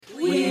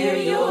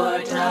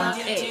Murdaugh,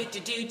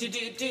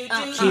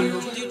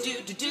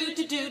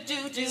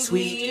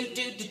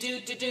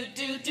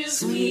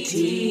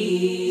 Sweetie.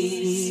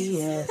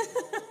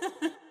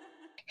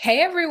 Hey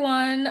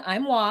everyone,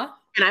 I'm Wa.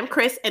 And I'm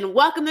Chris, and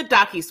welcome to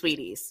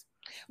Docu-Sweeties.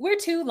 We're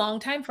two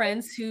longtime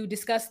friends who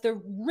discuss the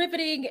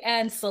riveting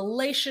and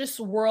salacious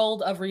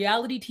world of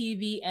reality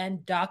TV and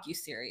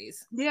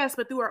docuseries. Yes,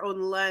 but through our own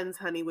lens,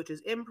 honey, which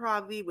is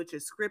improv-y, which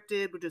is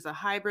scripted, which is a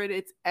hybrid.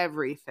 It's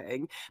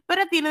everything. But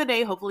at the end of the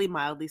day, hopefully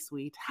mildly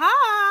sweet.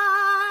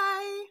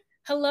 Hi!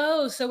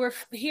 Hello. So we're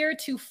here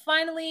to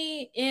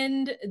finally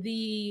end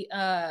the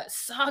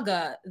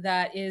saga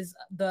that is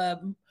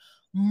the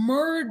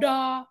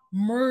Murdaugh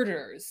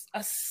murders,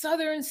 a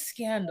Southern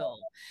scandal.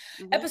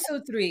 Mm-hmm.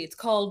 Episode 3, it's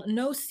called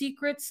No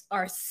Secrets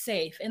Are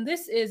Safe. And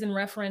this is in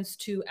reference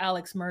to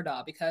Alex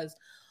Murdaugh, because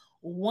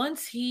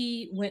once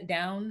he went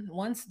down,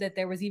 once that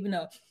there was even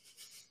a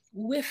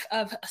whiff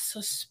of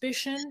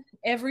suspicion,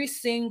 every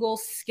single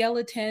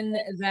skeleton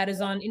that is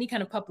on any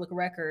kind of public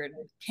record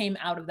came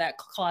out of that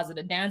closet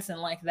a dancing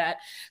like that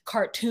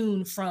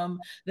cartoon from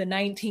the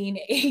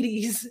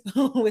 1980s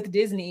with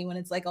Disney, when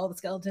it's like all the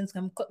skeletons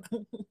come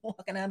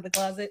walking out of the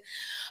closet.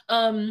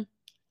 And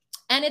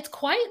it's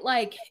quite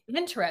like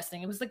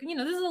interesting. It was like, this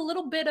is a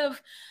little bit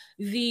of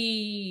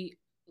the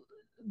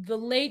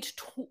late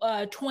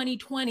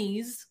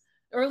 2020s,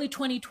 early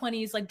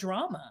 2020s like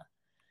drama.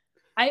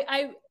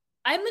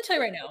 I'm going to tell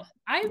you right now,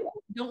 I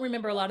don't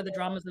remember a lot of the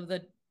dramas of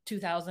the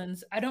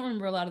 2000s. I don't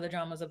remember a lot of the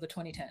dramas of the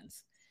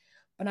 2010s,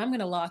 but I'm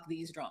going to lock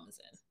these dramas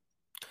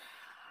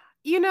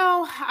in.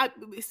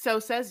 So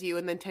says you,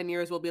 and then 10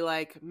 years we'll be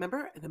like,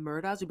 remember the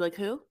Murdaughs? You'll be like,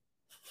 who?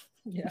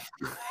 Yeah.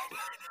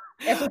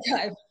 Every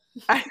time.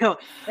 I know.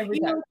 Every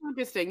time. It's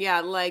interesting.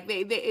 Yeah, like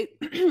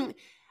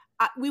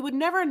we would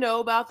never know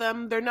about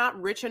them. They're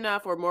not rich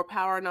enough or more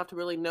power enough to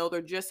really know.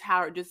 They're just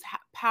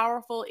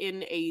powerful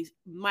in a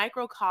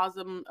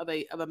microcosm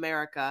of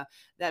America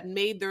that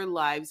made their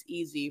lives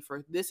easy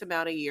for this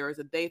amount of years,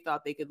 that they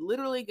thought they could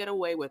literally get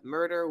away with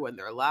murder when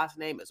their last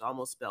name is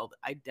almost spelled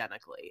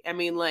identically. I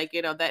mean,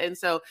 that, and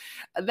so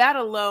that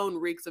alone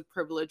reeks of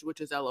privilege, which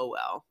is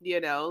LOL.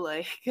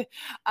 But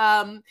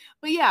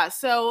yeah,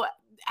 so.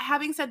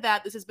 Having said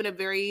that, this has been a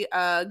very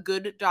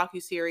good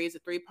docuseries,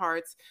 3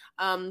 parts,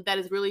 that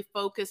is really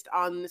focused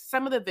on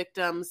some of the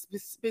victims,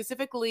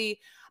 specifically,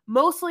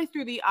 mostly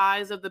through the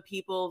eyes of the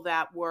people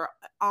that were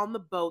on the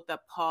boat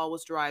that Paul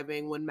was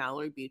driving when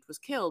Mallory Beach was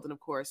killed. And of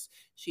course,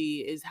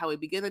 she is how we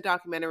begin the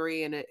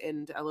documentary, and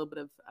a little bit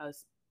of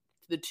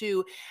the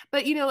two.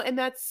 But, and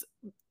that's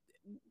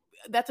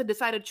a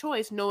decided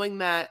choice, knowing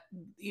that,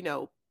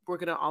 we're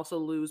going to also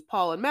lose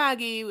Paul and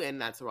Maggie, and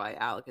that's why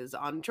Alec is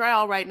on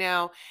trial right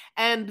now.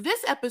 And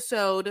this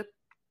episode,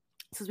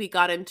 since we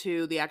got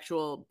into the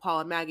actual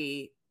Paul and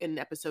Maggie in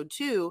episode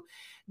 2,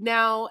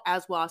 now,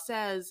 as Wa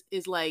says,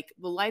 is like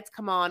the lights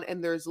come on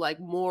and there's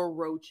like more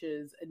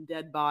roaches and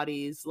dead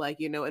bodies,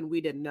 and we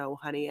didn't know,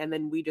 honey. And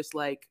then we just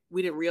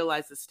we didn't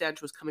realize the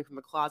stench was coming from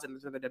the closet, and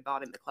there's another dead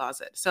body in the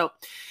closet. So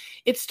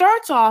it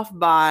starts off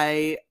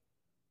by,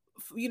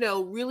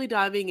 really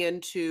diving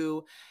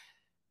into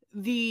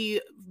the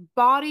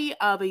body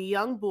of a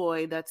young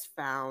boy that's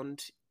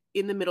found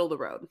in the middle of the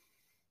road.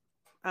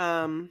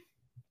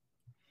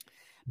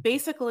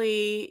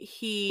 Basically,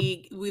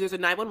 there's a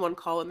 911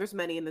 call, and there's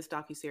many in this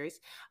docuseries.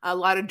 A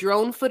lot of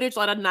drone footage, a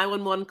lot of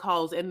 911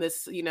 calls in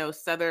this,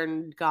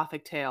 Southern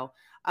Gothic tale.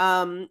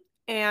 And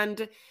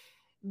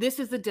this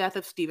is the death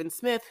of Stephen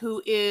Smith,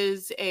 who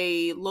is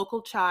a local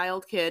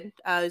kid.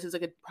 This is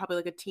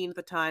probably a teen at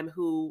the time,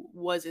 who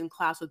was in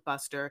class with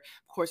Buster.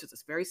 Of course, it's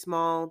this very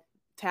small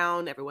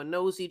town, everyone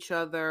knows each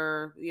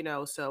other,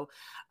 so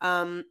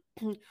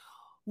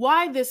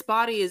why this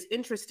body is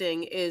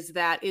interesting is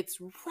that it's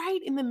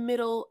right in the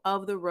middle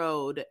of the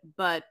road,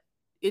 but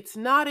it's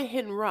not a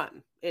hit and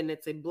run, and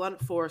it's a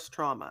blunt force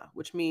trauma,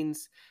 which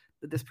means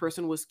that this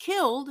person was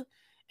killed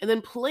and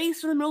then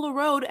placed in the middle of the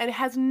road and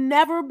has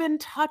never been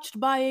touched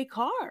by a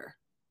car.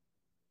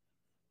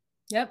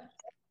 Yep.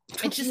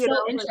 It's just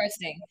so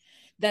interesting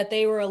that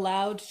they were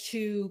allowed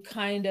to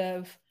kind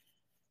of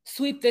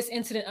sweep this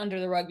incident under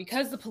the rug,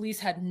 because the police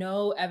had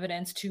no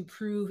evidence to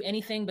prove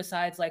anything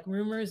besides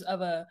rumors of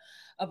a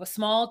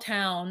small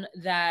town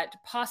that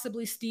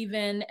possibly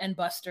Stephen and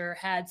Buster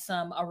had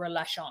some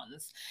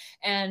relations.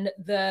 And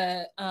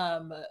the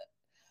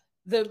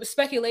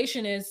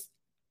speculation is,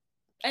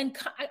 and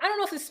I don't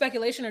know if it's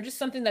speculation or just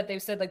something that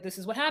they've said, this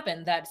is what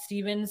happened, that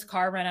Stephen's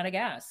car ran out of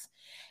gas.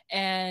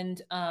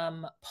 And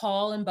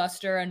Paul and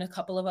Buster and a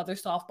couple of other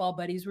softball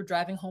buddies were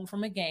driving home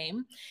from a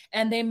game,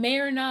 and they may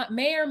or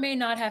may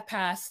not have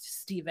passed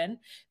Stephen.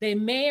 They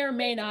may or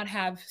may not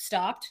have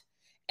stopped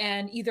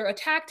and either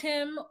attacked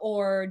him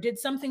or did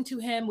something to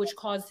him which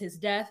caused his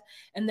death.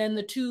 And then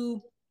the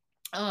two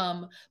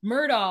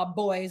Murdaugh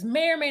boys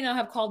may or may not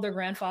have called their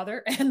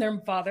grandfather and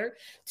their father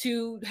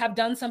to have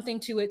done something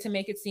to it to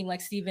make it seem like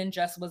Stephen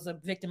just was a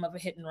victim of a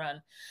hit and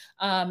run.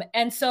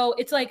 And so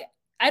it's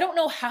I don't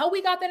know how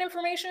we got that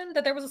information,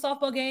 that there was a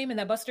softball game and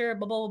that Buster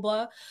blah, blah,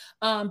 blah,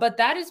 blah. But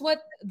that is what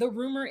the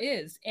rumor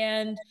is.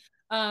 And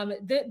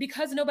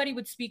because nobody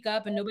would speak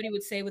up and nobody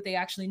would say what they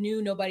actually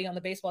knew. Nobody on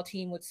the baseball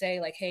team would say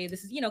like, hey,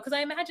 this is, because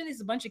I imagine this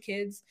is a bunch of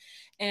kids,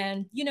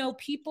 and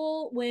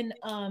people, when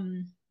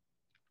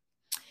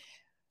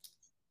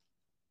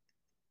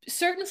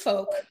certain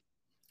folk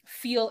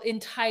feel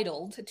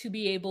entitled to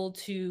be able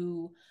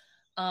to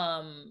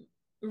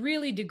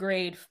really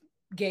degrade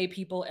gay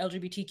people,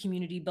 LGBT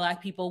community,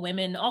 Black people,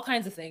 women, all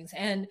kinds of things.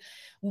 And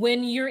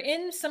when you're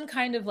in some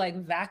kind of like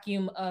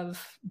vacuum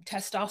of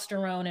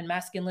testosterone and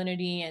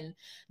masculinity and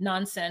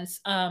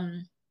nonsense,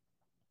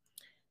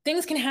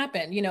 things can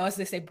happen, as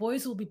they say,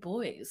 boys will be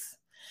boys.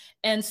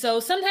 And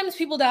so sometimes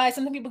people die,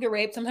 sometimes people get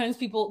raped, sometimes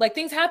people, like,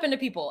 things happen to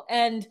people.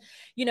 And,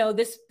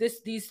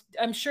 these,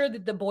 I'm sure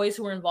that the boys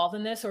who were involved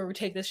in this or would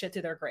take this shit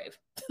to their grave.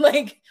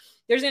 Like,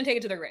 they're just gonna take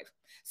it to their grave.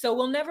 So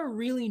we'll never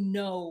really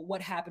know what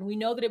happened. We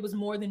know that it was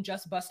more than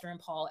just Buster and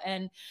Paul.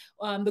 And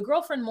the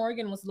girlfriend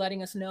Morgan was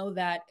letting us know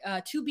that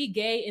to be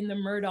gay in the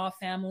Murdaugh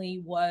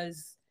family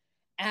was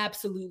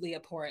absolutely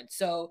abhorrent.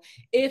 So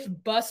if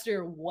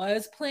Buster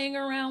was playing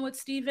around with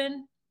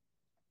Steven,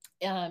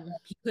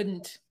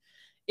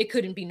 it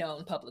couldn't be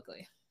known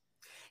publicly.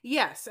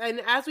 Yes.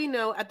 And as we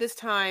know at this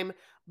time,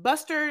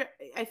 Buster,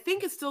 I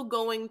think, is still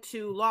going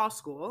to law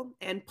school,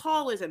 and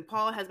Paul isn't.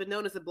 Paul has been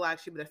known as the black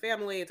sheep of the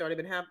family. It's already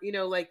been happening,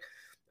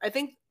 I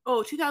think,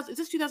 2000, is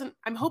this 2000?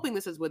 I'm hoping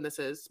this is when this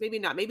is. Maybe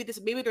not. Maybe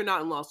they're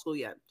not in law school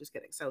yet. Just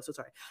kidding. So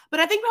sorry. But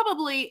I think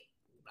probably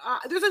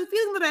there's a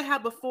feeling that I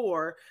had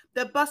before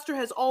that Buster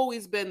has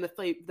always been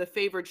the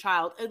favored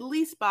child, at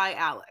least by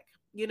Alec.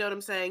 You know what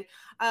I'm saying?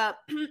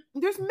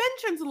 There's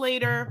mentions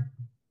later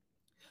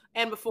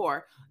and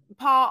before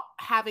Paul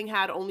having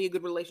had only a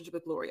good relationship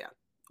with Gloria,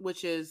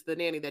 which is the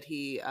nanny that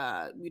he,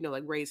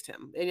 raised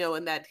him,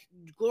 and that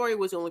Gloria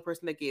was the only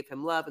person that gave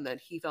him love, and that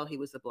he felt he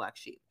was the black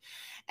sheep.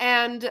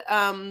 And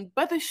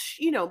by the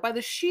shearing of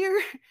the sheep.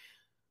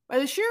 By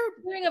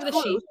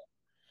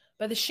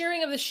the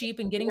shearing of the sheep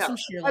and getting some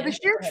shearling. By the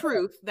sheer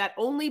truth that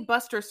only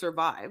Buster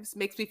survives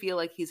makes me feel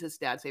like he's his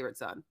dad's favorite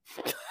son.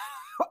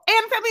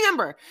 And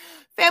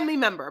family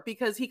member,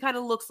 because he kind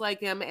of looks like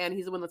him and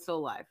he's the one that's still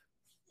alive.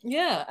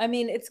 Yeah, I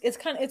mean,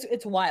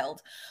 it's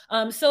wild.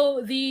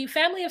 So the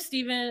family of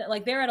Steven,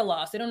 like, they're at a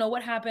loss. They don't know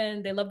what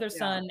happened. They love their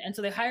son. And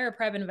so they hire a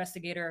private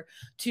investigator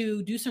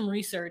to do some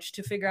research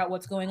to figure out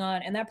what's going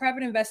on. And that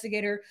private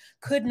investigator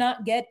could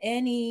not get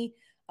any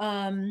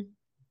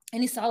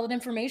solid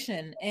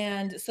information.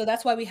 And so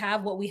that's why we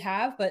have what we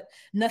have, but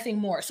nothing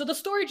more. So the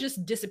story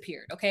just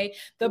disappeared. Okay.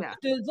 The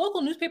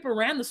local newspaper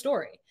ran the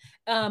story,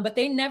 but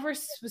they never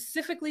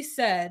specifically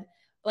said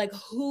like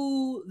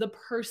who the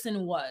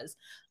person was.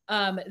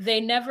 They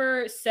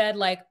never said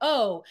like,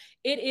 oh,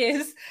 it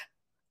is.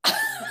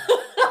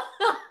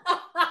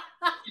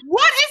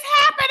 What is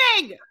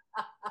happening?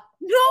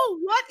 No,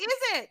 what is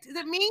it? Is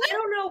it me? I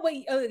don't know what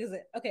is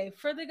it. Okay,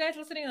 for the guys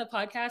listening to the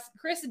podcast,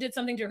 Chris did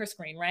something to her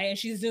screen, right? And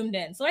she zoomed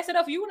in. So I said,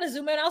 oh, if you want to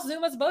zoom in, I'll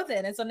zoom us both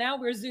in. And so now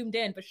we're zoomed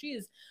in, but she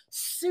is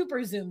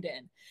super zoomed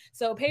in.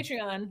 So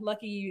Patreon,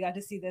 lucky you got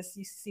to see this.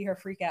 You see her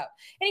freak out.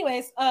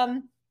 Anyways,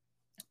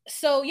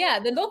 so yeah,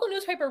 the local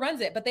newspaper runs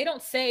it, but they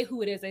don't say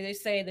who it is. They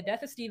say the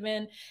death of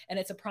Steven, and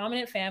it's a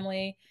prominent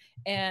family,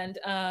 and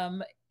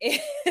but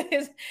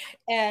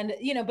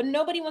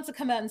nobody wants to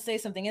come out and say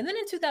something. And then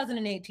in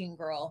 2018,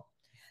 girl,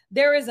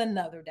 there is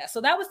another death.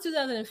 So that was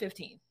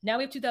 2015. Now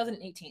we have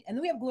 2018, and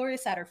then we have Gloria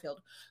Satterfield.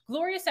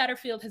 Gloria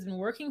Satterfield has been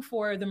working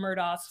for the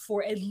Murdaughs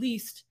for at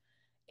least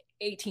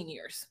 18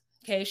 years.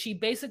 Okay, she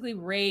basically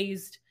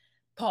raised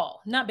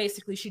Paul. Not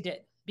basically, she did.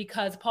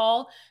 Because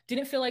Paul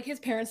didn't feel like his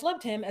parents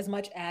loved him as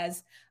much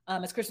as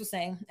Chris was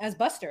saying, as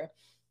Buster.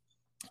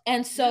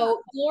 And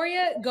so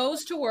Gloria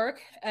goes to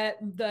work at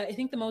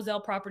the Moselle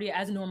property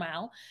as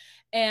normal.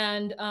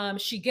 And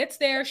she gets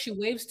there. She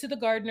waves to the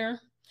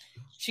gardener.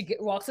 She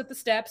walks up the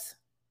steps.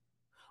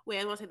 Wait,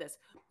 I want to say this.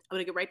 I'm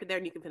going to get right there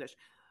and you can finish.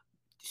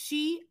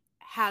 She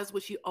has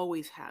what she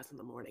always has in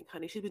the morning,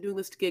 honey. She's been doing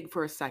this gig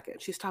for a second.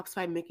 She stops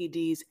by Mickey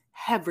D's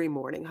every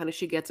morning, honey.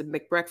 She gets a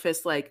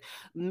McBreakfast, like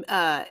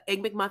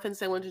egg McMuffin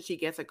sandwich, and she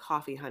gets a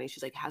coffee, honey.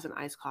 She's like, has an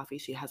iced coffee.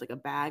 She has like a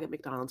bag, a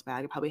McDonald's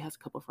bag. It probably has a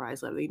couple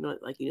fries left.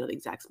 The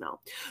exact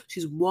smell.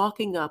 She's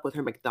walking up with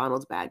her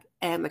McDonald's bag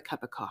and a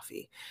cup of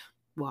coffee.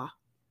 Wow.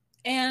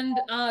 And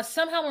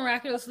somehow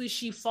miraculously,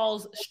 she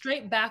falls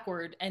straight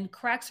backward and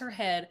cracks her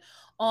head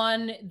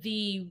on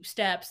the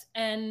steps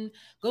and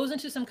goes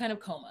into some kind of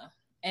coma.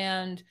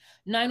 And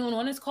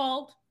 911 is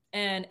called,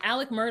 and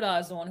Alec Murdaugh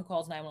is the one who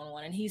calls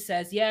 911. And he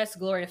says, yes,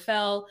 Gloria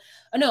fell.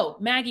 Oh, no,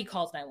 Maggie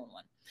calls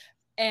 911.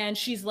 And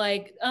she's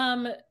like,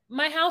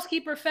 my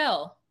housekeeper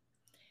fell.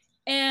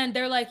 And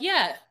they're like,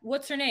 yeah,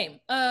 what's her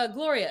name?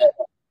 Gloria.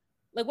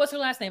 Like, what's her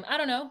last name? I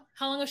don't know.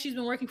 How long has she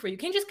been working for you?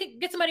 Can you just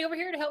get somebody over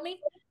here to help me?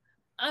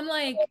 I'm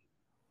like,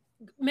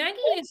 Maggie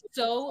is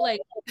so like,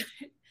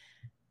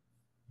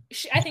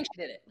 I think she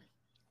did it.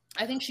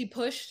 I think she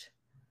pushed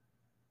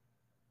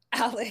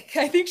Alec.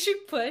 I think she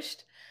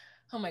pushed.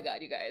 Oh my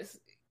God, you guys.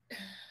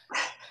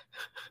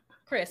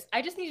 Chris,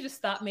 I just need you to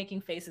stop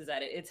making faces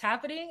at it. It's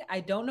happening. I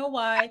don't know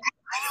why.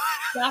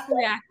 Stop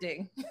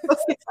reacting.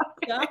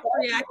 Stop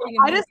reacting.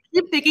 I just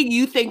keep thinking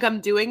you think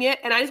I'm doing it,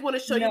 and I just want to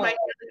show you my hand.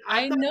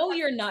 I know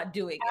you're not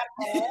doing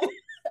it.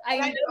 I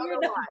know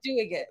you're not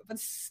doing it, but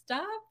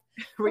stop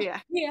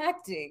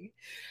reacting.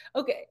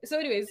 Okay, so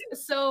anyways,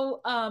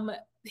 so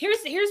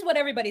here's what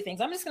everybody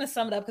thinks. I'm just gonna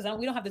sum it up because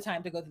we don't have the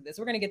time to go through this.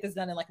 We're gonna get this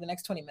done in like the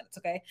next 20 minutes,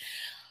 okay?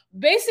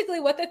 Basically,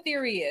 what the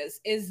theory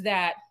is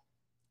that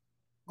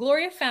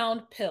Gloria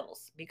found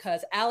pills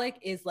because Alec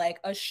is like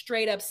a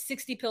straight up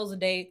 60 pills a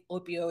day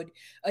opioid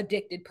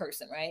addicted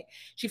person, right?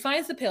 She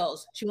finds the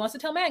pills. She wants to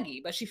tell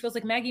Maggie, but she feels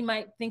like Maggie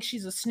might think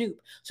she's a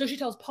snoop. So she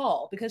tells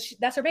Paul because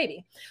that's her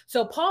baby.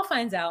 So Paul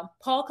finds out.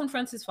 Paul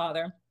confronts his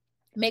father,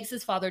 makes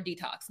his father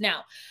detox.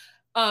 Now,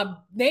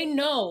 they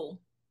know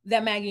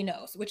that Maggie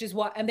knows, which is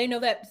what, and they know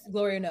that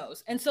Gloria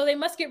knows. And so they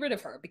must get rid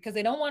of her because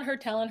they don't want her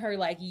telling her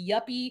like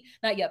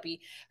not yuppie,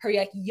 her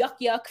like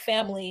yuck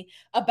family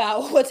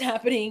about what's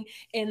happening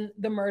in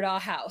the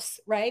Murdaugh house,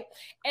 right?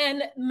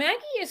 And Maggie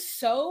is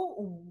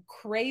so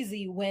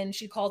crazy when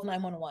she calls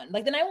 911.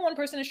 Like the 911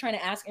 person is trying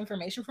to ask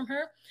information from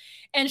her.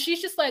 And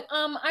she's just like,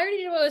 I already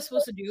did what I was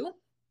supposed to do.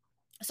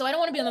 So I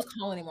don't want to be on this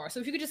call anymore. So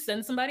if you could just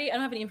send somebody, I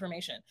don't have any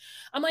information.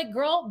 I'm like,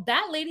 girl,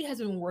 that lady has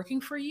been working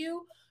for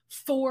you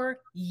for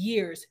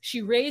years.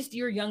 She raised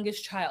your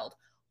youngest child.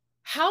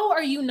 How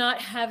are you not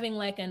having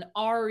like an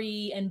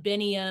Ari and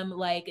Beniam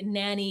like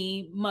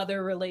nanny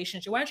mother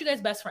relationship? Why aren't you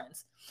guys best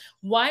friends?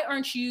 Why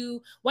don't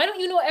you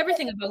know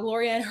everything about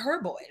Gloria and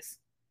her boys?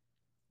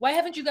 Why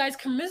haven't you guys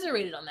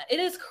commiserated on that? It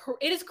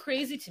is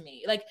crazy to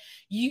me. Like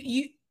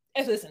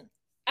listen,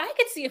 I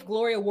could see if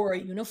Gloria wore a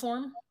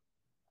uniform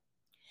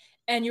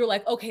and you're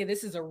like, okay,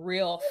 this is a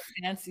real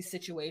fancy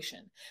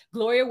situation.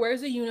 Gloria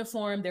wears a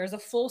uniform. There's a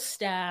full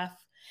staff.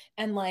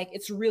 And like,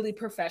 it's really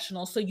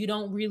professional. So you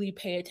don't really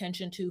pay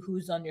attention to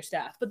who's on your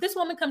staff. But this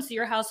woman comes to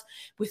your house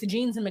with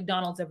jeans and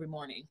McDonald's every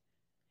morning.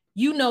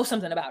 You know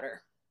something about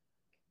her.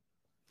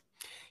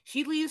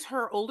 She leaves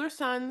her older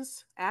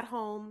sons at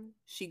home.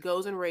 She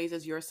goes and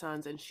raises your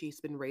sons, and she's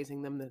been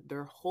raising them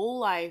their whole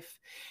life.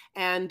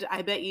 And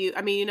I bet you,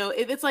 I mean, you know,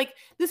 it's like,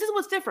 this is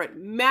what's different.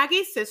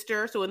 Maggie's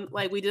sister, so when,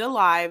 like we did a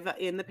live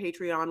in the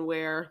Patreon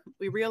where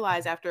we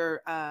realized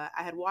after I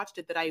had watched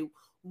it that I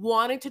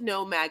wanted to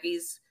know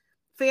Maggie's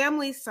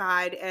family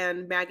side,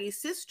 and Maggie's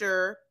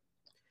sister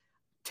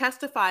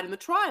testified in the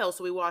trial,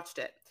 so we watched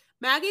it.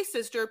 Maggie's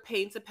sister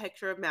paints a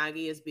picture of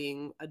Maggie as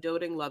being a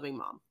doting, loving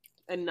mom,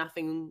 and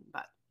nothing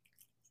but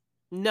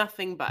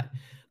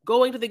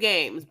going to the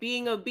games,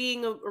 being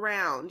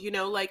around, you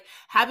know, like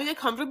having a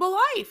comfortable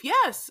life.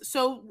 Yes,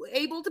 so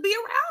able to be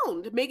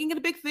around, making it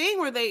a big thing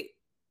where they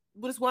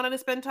just wanted to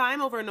spend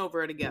time over and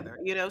over together,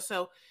 you know.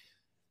 So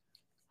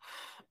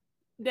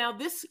now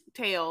this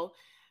tale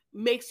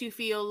makes you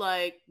feel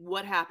like,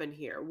 what happened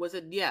here? Was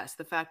it, yes,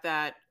 the fact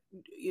that,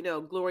 you know,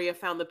 Gloria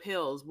found the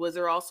pills? Was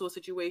there also a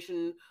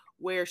situation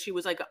where she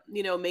was like,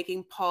 you know,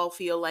 making Paul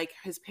feel like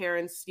his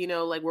parents, you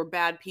know, like were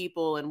bad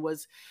people? And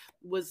was,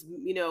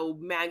 you know,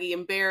 Maggie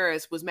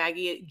embarrassed? Was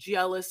Maggie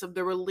jealous of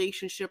the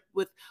relationship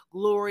with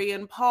Gloria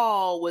and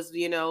Paul? Was,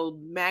 you know,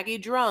 Maggie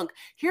drunk?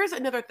 Here's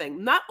another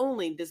thing. Not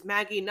only does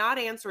Maggie not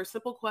answer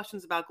simple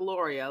questions about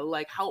Gloria,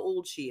 like how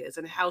old she is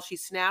and how she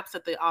snaps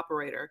at the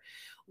operator,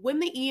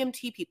 when the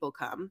EMT people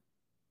come,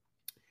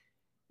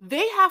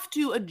 they have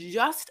to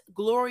adjust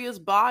Gloria's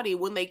body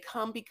when they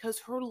come because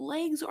her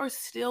legs are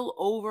still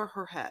over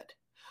her head.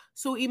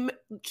 So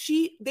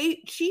she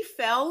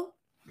fell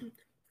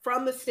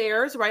from the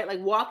stairs, right? Like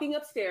walking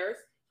upstairs.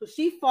 So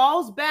she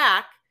falls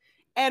back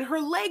and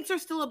her legs are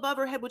still above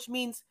her head, which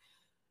means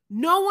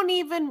no one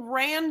even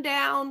ran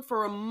down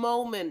for a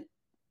moment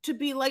to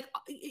be like,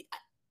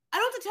 I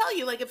don't have to tell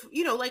you, like, if,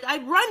 you know, like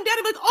I'd run down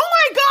and be like, oh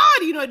my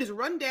God, you know, I just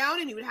run down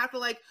and you would have to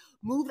like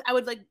move. I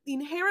would like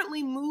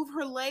inherently move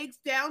her legs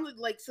down,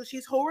 like, so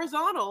she's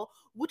horizontal,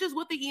 which is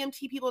what the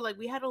EMT people are like.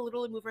 We had to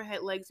literally move her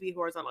legs to be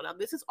horizontal. Now,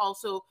 this is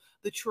also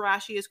the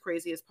trashiest,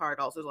 craziest part.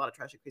 Also, there's a lot of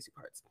trashy, crazy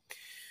parts.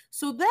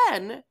 So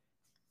then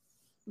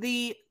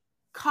the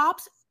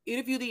cops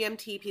interview the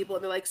EMT people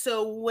and they're like,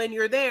 so when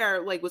you're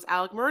there, like, was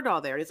Alec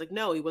Murdaugh there? And he's like,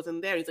 no, he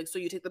wasn't there. He's like, so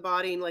you take the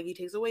body and like he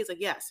takes it away? He's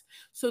like, yes.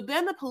 So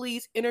then the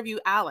police interview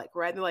Alec,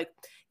 right? And they're like,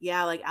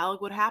 yeah, like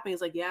Alec, what happened?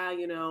 He's like, yeah,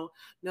 you know,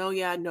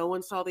 no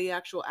one saw the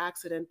actual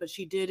accident, but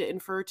she did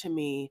infer to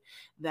me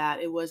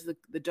that it was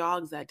the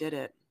dogs that did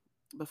it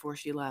before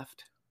she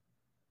left.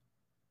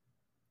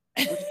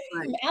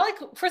 Alec,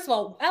 first of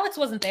all, Alex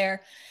wasn't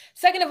there.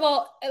 Second of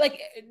all,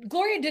 like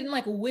Gloria didn't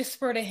like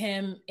whisper to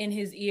him in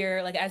his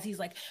ear, like as he's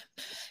like,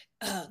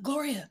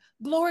 Gloria,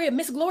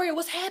 Miss Gloria,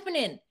 what's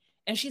happening?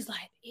 And she's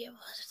like, it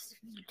was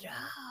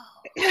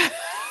dog.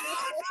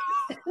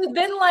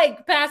 Then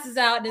like passes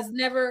out and is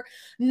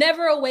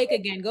never awake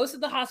again, goes to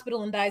the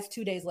hospital and dies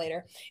 2 days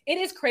later. It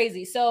is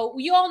crazy. So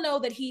you all know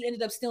that he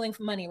ended up stealing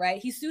money,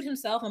 right? He sued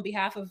himself on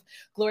behalf of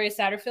Gloria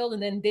Satterfield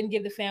and then didn't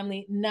give the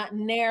family not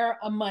near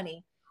a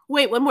money.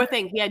 Wait, one more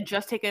thing. He had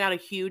just taken out a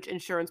huge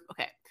insurance.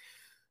 Okay.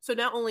 So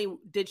not only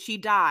did she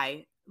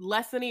die,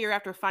 less than a year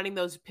after finding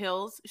those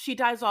pills. She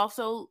dies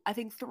also, I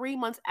think, 3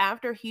 months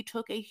after he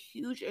took a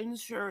huge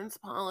insurance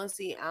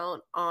policy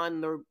out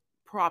on the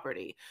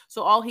property.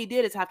 So all he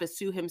did is have to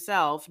sue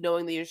himself,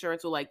 knowing the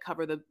insurance will like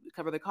cover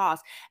the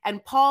cost.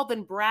 And Paul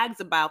then brags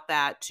about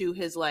that to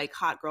his like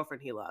hot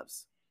girlfriend he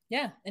loves.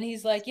 Yeah. And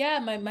he's like, yeah,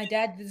 my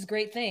dad did this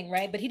great thing,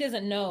 right? But he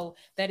doesn't know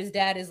that his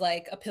dad is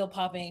like a pill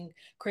popping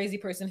crazy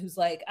person who's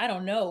like, I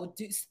don't know,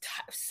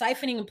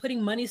 siphoning and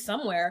putting money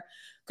somewhere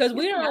because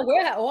we don't know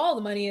where all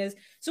the money is.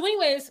 So,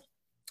 anyways,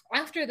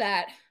 after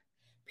that,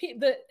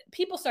 the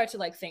people start to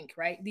like think,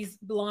 right? These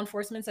law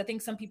enforcements, I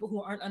think some people who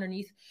aren't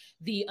underneath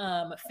the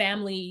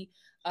family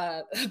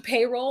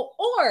payroll,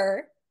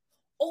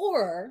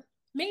 or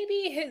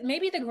maybe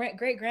the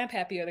great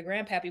grandpappy or the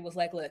grandpappy was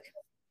like, look,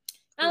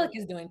 Alec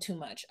is doing too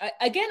much.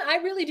 I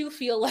really do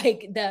feel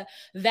like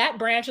that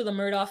branch of the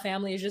Murdaugh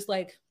family is just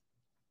like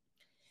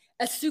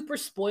a super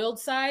spoiled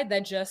side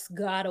that just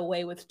got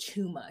away with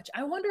too much.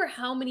 I wonder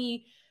how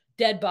many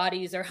dead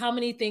bodies or how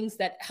many things,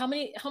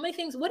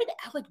 what did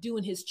Alec do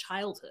in his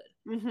childhood?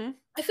 Mm-hmm.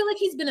 I feel like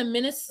he's been a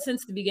menace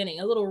since the beginning,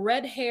 a little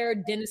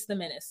red-haired Dennis the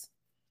Menace.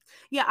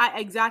 Yeah,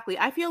 exactly.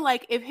 I feel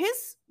like if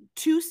his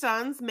two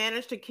sons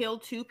managed to kill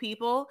two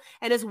people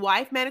and his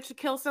wife managed to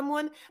kill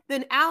someone,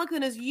 then Alex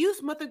and his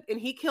youth mother, and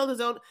he killed his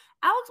own.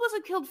 Alex must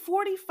have killed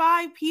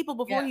 45 people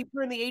before he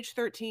turned the age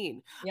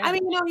 13. Yeah. I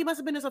mean, he must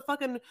have been just a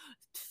fucking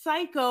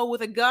psycho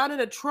with a gun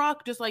and a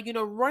truck, just like,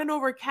 running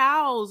over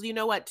cows,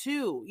 at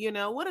 2.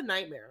 What a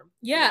nightmare.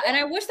 Yeah, and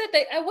I wish that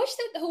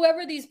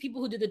whoever these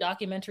people who did the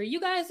documentary, you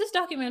guys, this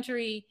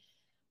documentary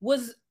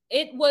was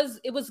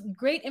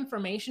great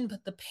information,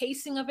 but the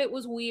pacing of it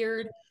was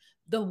weird.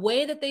 The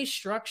way that they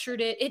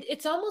structured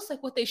it's almost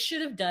like what they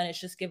should have done is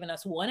just given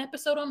us one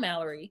episode on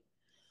Mallory,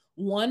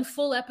 one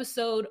full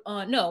episode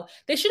on, no,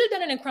 they should have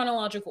done it in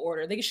chronological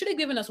order. They should have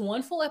given us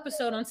one full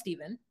episode on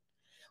Steven,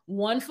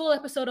 one full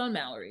episode on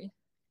Mallory,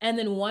 and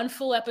then one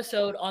full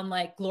episode on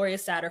like Gloria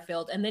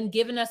Satterfield, and then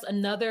given us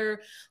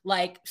another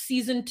like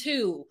season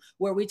 2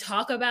 where we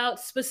talk about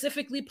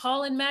specifically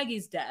Paul and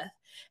Maggie's death.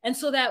 And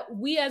so that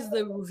we as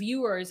the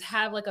viewers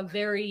have like a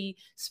very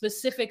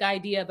specific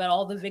idea about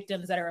all the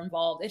victims that are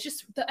involved. It's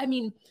just, I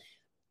mean,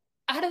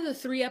 out of the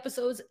 3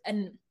 episodes,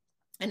 and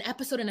an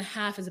episode and a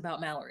half is about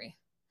Mallory.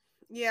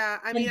 Yeah,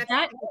 I mean,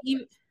 that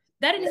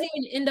doesn't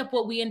even end up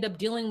what we end up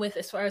dealing with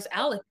as far as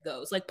Alec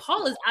goes. Like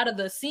Paul is out of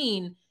the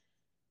scene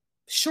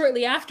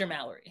shortly after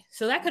Mallory.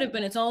 So that could have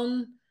been its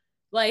own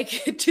like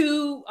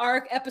 2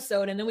 arc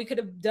episode, and then we could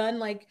have done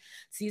like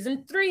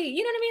season 3.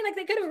 You know what I mean? Like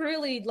they could have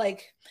really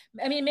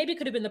maybe it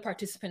could have been the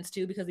participants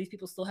too, because these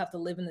people still have to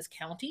live in this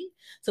county.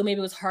 So maybe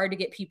it was hard to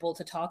get people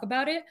to talk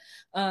about it.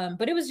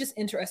 But it was just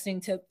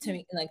interesting to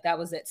me. Like that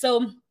was it.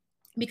 So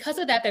because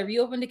of that, they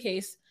reopened the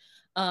case.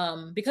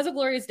 Because of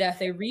Gloria's death,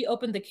 they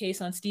reopened the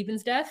case on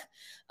Steven's death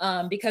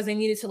because they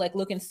needed to like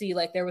look and see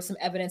like there was some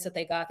evidence that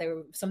they got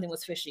something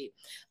was fishy.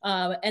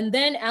 And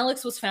then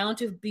Alex was found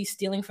to be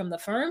stealing from the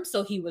firm,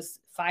 so he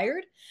was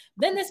fired.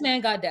 Then this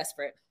man got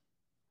desperate.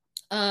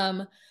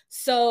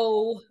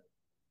 So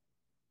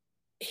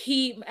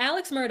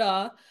Alex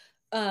Murdaugh,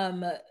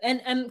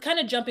 and kind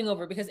of jumping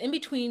over, because in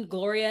between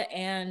Gloria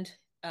and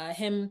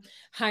him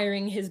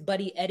hiring his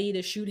buddy Eddie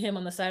to shoot him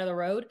on the side of the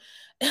road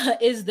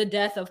is the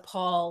death of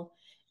Paul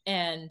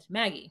and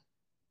Maggie.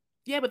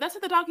 Yeah, but that's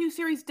what the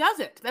docuseries does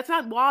it. That's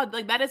not wild.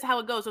 Like that is how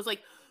it goes. So it's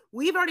like,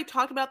 we've already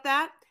talked about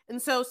that.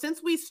 And so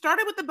since we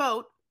started with the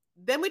boat,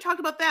 then we talked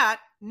about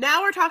that.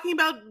 Now we're talking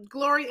about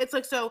Glory. It's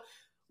like, so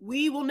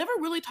we will never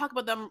really talk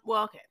about them.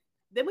 Well, okay.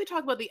 Then we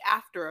talk about the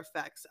after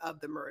effects of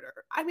the murder.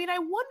 I mean, I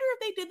wonder if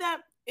they did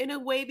that in a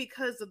way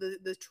because of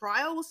the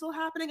trial was still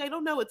happening. I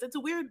don't know. It's a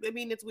weird,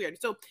 it's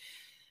weird. So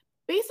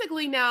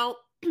basically now,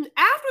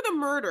 after the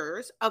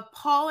murders of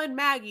Paul and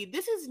Maggie,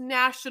 this is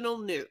national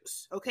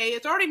news, okay?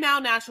 It's already now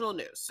national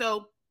news.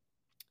 So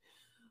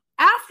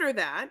after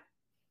that,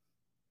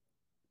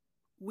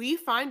 we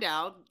find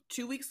out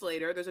 2 weeks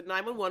later, there's a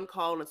 911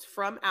 call, and it's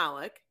from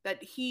Alec,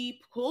 that he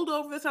pulled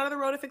over the side of the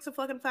road to fix a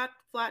fucking flat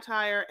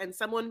tire, and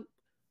someone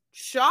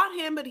shot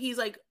him, but he's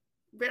like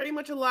very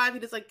much alive. He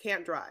just like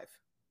can't drive.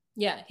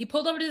 Yeah, he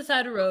pulled over to the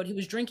side of the road. He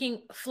was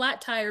drinking flat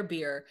tire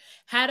beer,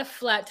 had a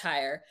flat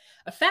tire,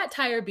 a fat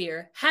tire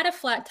beer, had a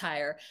flat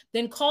tire,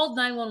 then called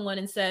 911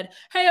 and said,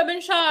 hey, I've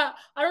been shot.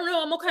 I don't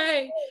know. I'm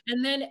okay.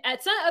 And then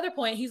at some other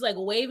point, he's like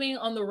waving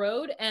on the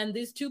road, and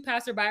these 2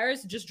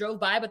 passerbyers just drove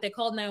by, but they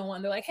called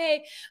 911. They're like,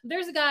 hey,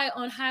 there's a guy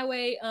on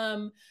Highway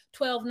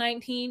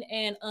 1219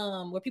 and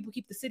where people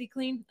keep the city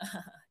clean.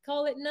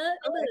 Call it Nut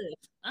Bush.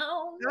 I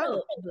don't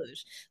know.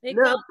 Bush.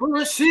 Nut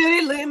Bush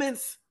City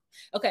Limits.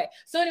 Okay,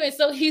 so anyway,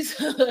 so he's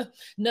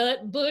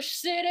Nut Bush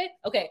City.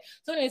 Okay,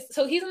 so anyways,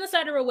 so he's on the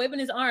side of the road waving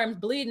his arms,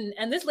 bleeding,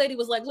 and this lady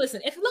was like,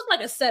 listen, if it looked like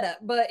a setup,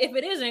 but if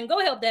it isn't, go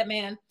help that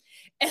man.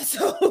 And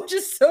so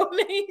just so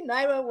many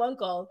 911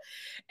 calls.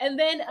 And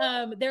then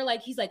they're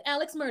like, he's like,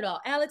 Alex Murdaugh.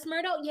 Alex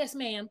Murdaugh? Yes,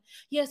 ma'am.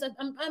 Yes,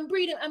 I'm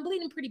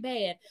bleeding pretty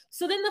bad.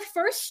 So then the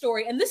first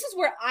story, and this is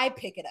where I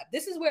pick it up.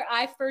 This is where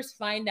I first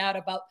find out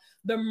about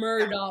the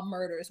Murdaugh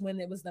murders, when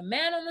it was the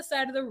man on the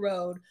side of the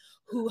road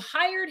who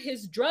hired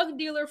his drug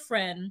dealer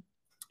friend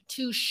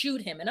to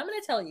shoot him. And I'm going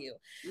to tell you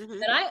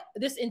that I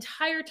this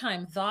entire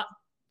time thought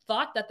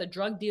that the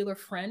drug dealer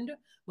friend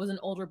was an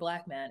older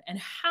black man, and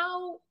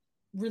how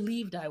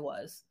relieved I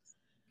was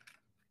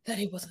that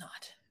he was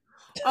not.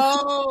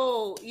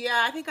 Oh,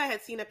 yeah. I think I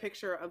had seen a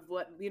picture of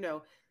what,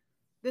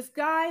 this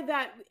guy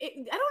that, I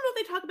don't know if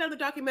they talk about in the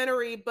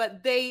documentary,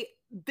 but they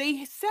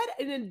said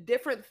in a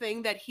different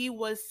thing that he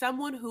was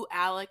someone who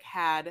Alec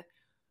had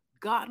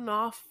gotten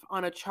off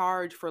on a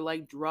charge for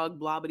like drug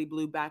blobbity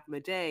blue back in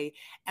the day,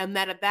 and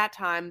that at that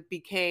time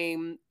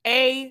became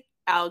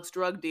Alec's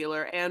drug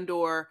dealer and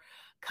or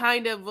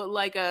kind of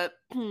like a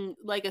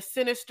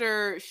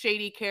sinister,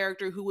 shady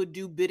character who would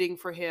do bidding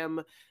for him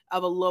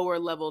of a lower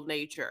level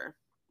nature.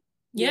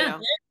 Yeah.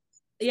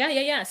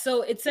 Yeah.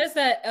 So it says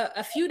that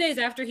a few days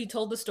after he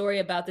told the story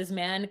about this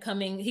man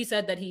coming, he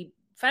said that he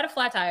had a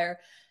flat tire.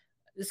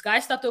 This guy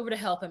stopped over to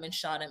help him and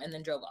shot him and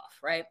then drove off,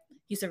 right?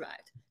 He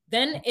survived.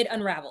 Then it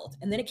unraveled.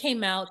 And then it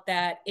came out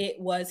that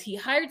he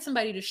hired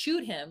somebody to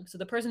shoot him. So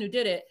the person who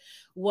did it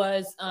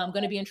was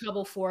going to be in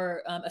trouble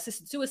for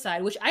assisted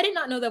suicide, which I did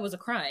not know that was a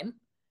crime.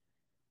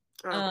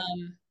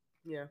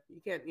 Yeah,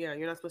 you can't. Yeah,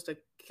 you're not supposed to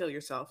kill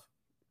yourself.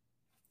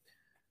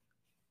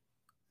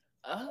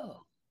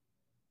 Oh,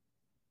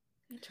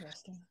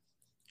 interesting.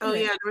 Oh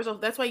yeah,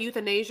 that's why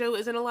euthanasia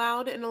isn't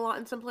allowed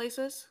in some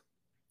places.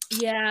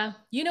 Yeah,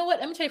 you know what?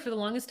 Let me tell you, for the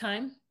longest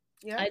time,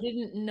 yeah, I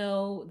didn't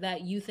know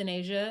that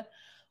euthanasia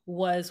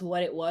was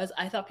what it was.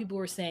 I thought people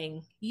were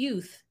saying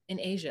youth in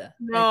Asia.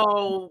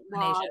 No,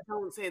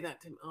 don't say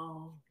that to me.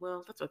 Oh,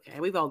 well, that's okay.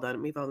 We've all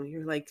done it.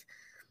 You're like,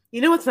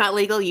 what's not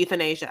legal?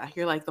 Euthanasia.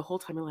 You're like, the whole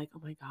time you're like,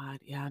 oh my God,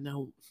 yeah,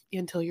 no.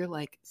 Until you're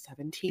like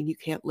 17, you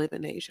can't live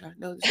in Asia.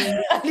 No,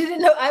 I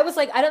didn't know. I was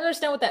like, I don't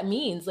understand what that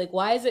means. Like,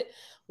 why is it?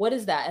 What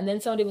is that? And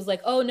then somebody was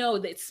like, oh no,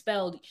 it's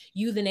spelled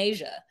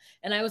euthanasia.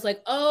 And I was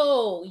like,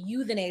 oh,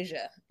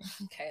 euthanasia.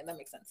 Okay, that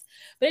makes sense.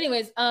 But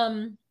anyways,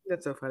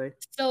 that's so funny.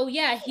 So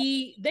yeah,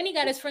 he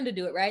got his friend to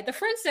do it, right? The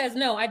friend says,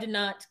 no, I did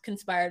not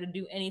conspire to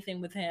do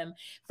anything with him.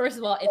 First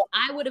of all, if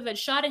I would have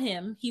shot at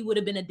him, he would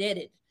have been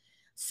deaded.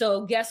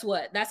 So guess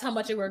what? That's how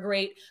much of a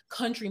great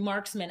country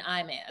marksman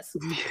I'm as.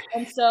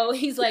 And so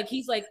he's like,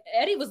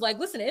 Eddie was like,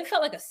 listen, it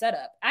felt like a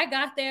setup. I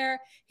got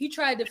there.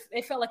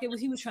 It felt like he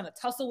was trying to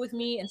tussle with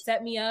me and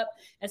set me up.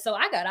 And so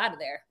I got out of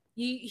there.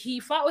 He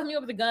fought with me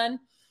over the gun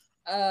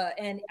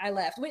and I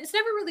left. It's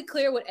never really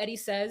clear what Eddie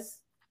says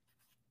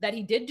that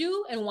he did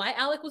do and why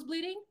Alec was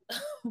bleeding.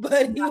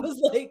 But he was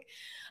like,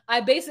 I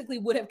basically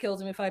would have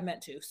killed him if I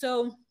meant to.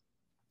 So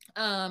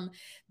then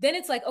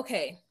it's like,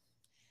 okay,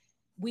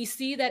 we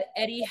see that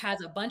Eddie has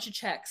a bunch of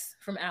checks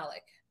from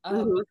Alec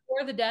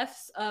before the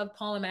deaths of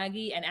Paul and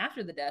Maggie and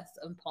after the deaths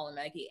of Paul and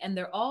Maggie, and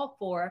they're all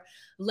for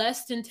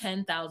less than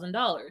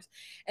 $10,000.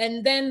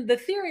 And then the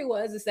theory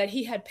is that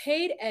he had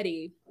paid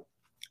Eddie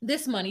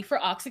this money for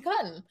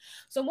OxyContin.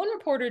 So one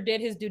reporter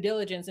did his due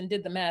diligence and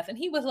did the math, and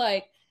he was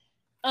like,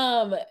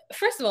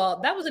 first of all,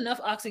 that was enough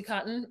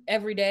OxyContin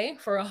every day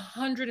for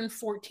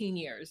 114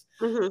 years.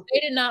 They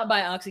did not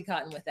buy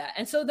OxyContin with that.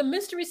 And so the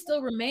mystery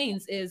still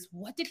remains is,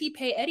 what did he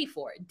pay Eddie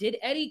for? Did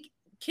Eddie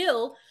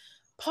kill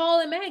Paul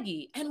and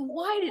Maggie? And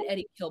why did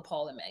Eddie kill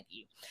Paul and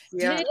Maggie?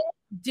 Yeah.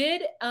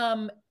 Did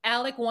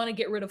Alec want to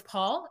get rid of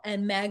Paul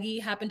and Maggie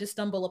happened to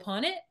stumble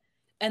upon it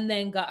and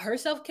then got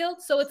herself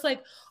killed? So it's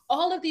like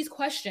all of these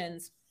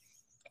questions.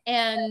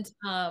 And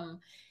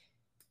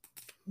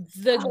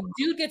the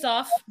dude gets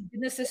off,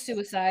 witnesses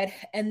suicide,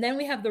 and then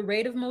we have the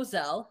raid of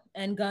Moselle,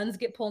 and guns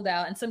get pulled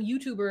out, and some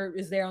YouTuber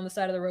is there on the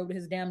side of the road with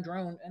his damn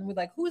drone, and we're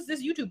like, who is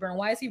this YouTuber, and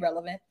why is he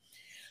relevant?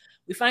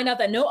 We find out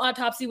that no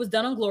autopsy was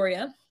done on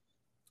Gloria,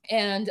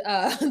 and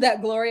that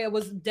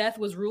Gloria's death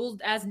was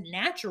ruled as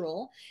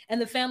natural, and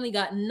the family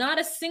got not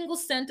a single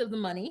cent of the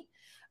money.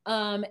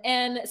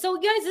 And so,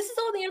 guys, this is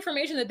all the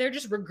information that they're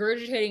just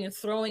regurgitating and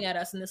throwing at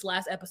us in this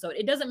last episode.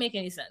 It doesn't make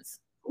any sense.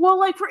 Well,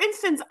 like, for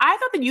instance, I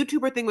thought the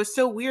YouTuber thing was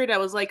so weird. I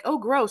was like, oh,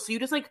 gross. So you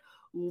just, like,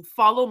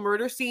 follow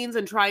murder scenes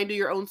and try and do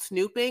your own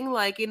snooping?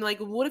 Like,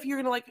 what if you're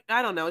gonna, like,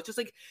 I don't know. It's just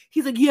like,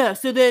 he's like, yeah,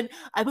 so then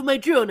I put my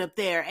drone up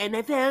there and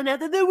I found out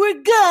that there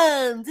were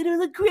guns. And it was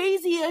like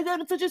crazy. I thought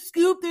it's such a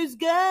scoop. There's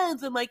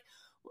guns. I'm like,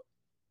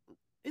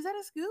 is that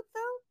a scoop,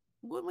 though?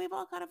 Wouldn't we've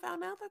all kind of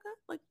found out they're good?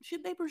 Like,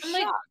 shit, they were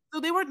shot. So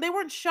they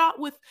weren't shot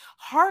with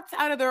hearts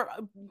out of their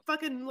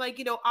fucking,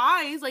 like,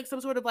 eyes, like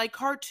some sort of like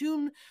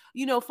cartoon,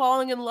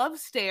 falling in love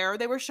stare.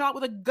 They were shot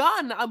with a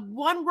gun,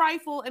 one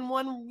rifle and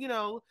one,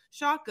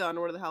 shotgun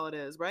or whatever the hell it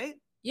is, right?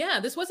 Yeah,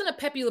 this wasn't a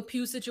Pepe Le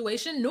Pew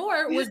situation,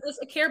 nor was this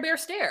a Care Bear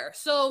stare.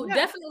 So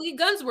definitely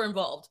guns were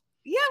involved.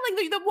 Yeah,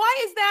 like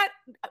why is that?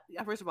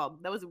 First of all,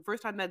 that was the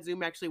first time that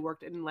Zoom actually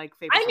worked in like.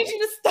 I need you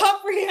to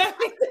stop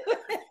reacting to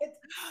it.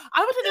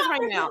 I'm gonna tell you this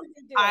right now.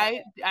 Do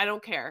it. I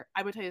don't care.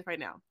 I'm gonna tell you this right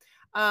now.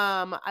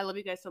 I love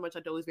you guys so much.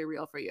 I'd always be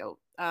real for you.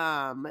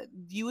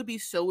 You would be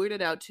so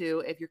weirded out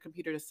too if your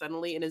computer just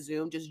suddenly in a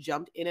Zoom just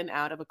jumped in and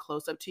out of a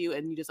close up to you,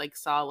 and you just like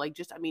saw like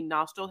just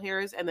nostril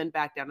hairs and then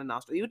back down to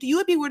nostril. You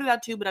would be weirded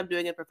out too, but I'm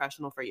doing it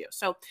professional for you.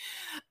 So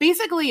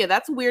basically, yeah,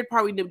 that's the weird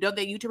part. We know that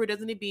YouTuber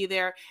doesn't need to be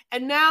there,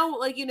 and now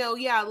like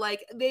yeah,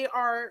 like they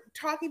are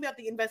talking about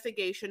the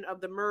investigation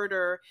of the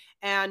murder,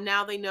 and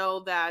now they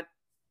know that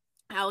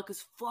Alec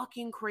is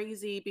fucking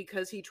crazy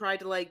because he tried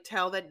to like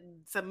tell that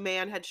some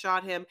man had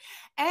shot him,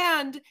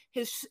 and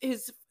his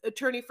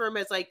attorney firm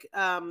has like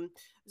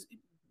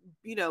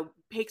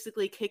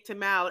basically kicked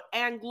him out,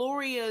 and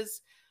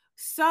Gloria's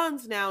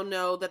sons now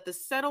know that the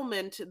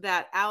settlement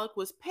that Alec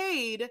was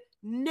paid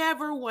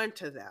never went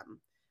to them.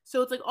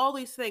 So it's like all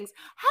these things.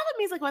 How that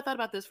means like I thought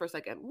about this for a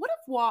second. What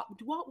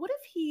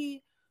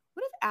if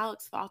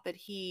Alex thought that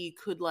he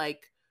could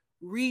like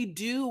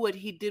redo what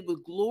he did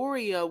with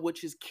Gloria,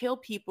 which is kill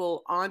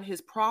people on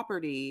his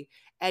property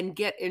and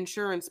get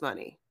insurance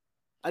money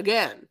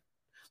again?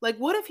 Like,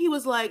 what if he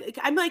was like,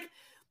 I'm like,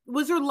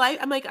 was there life?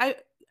 I'm like,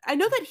 I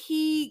know that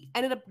he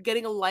ended up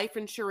getting a life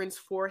insurance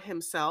for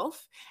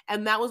himself,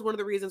 and that was one of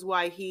the reasons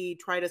why he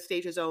tried to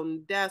stage his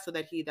own death so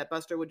that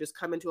Buster would just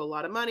come into a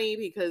lot of money,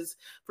 because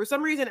for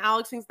some reason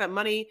Alex thinks that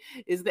money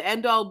is the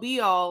end all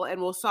be all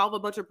and will solve a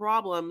bunch of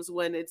problems,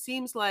 when it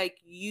seems like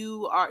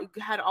you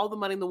had all the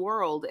money in the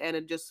world and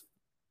it just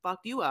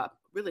fucked you up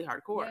really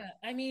hardcore. Yeah,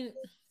 I mean,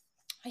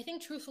 I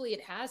think truthfully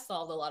it has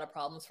solved a lot of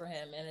problems for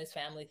him and his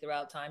family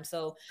throughout time.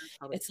 So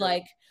it's true.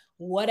 like,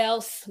 what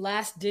else?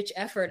 Last ditch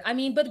effort. I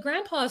mean, but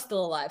Grandpa is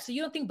still alive. So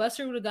you don't think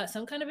Buster would have got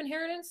some kind of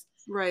inheritance?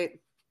 Right.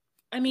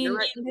 I mean,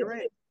 You're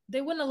right.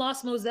 They wouldn't have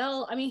lost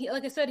Moselle. I mean,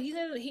 like I said, he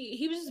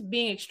was just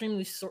being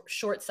extremely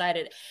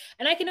short-sighted,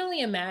 and I can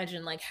only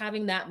imagine like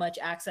having that much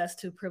access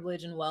to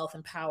privilege and wealth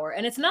and power.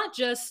 And it's not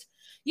just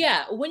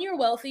when you're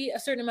wealthy, a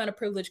certain amount of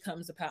privilege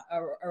comes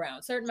around,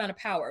 a certain amount of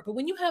power. But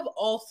when you have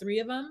all three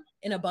of them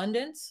in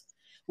abundance,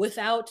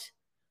 without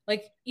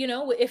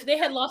if they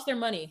had lost their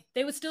money,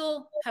 they would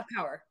still have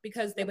power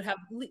because they would have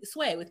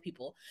sway with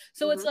people.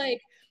 So it's like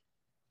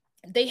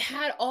they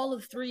had all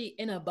of three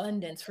in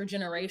abundance for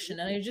generation.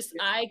 And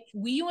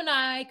you and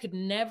I could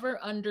never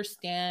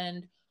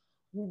understand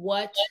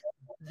what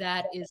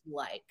that is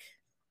like.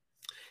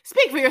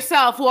 Speak for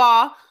yourself,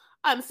 Wah.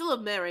 I'm still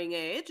of marrying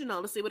age, and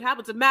honestly, what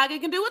happens if Maggie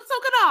can do it, so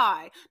can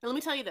I. Now, let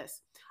me tell you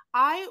this.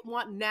 I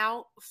want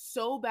now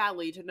so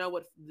badly to know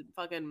what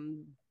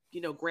fucking,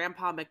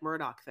 Grandpa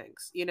McMurdaugh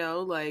thinks.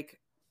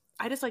 Like,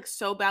 I just, like,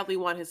 so badly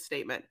want his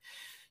statement.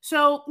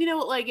 So,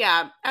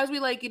 as we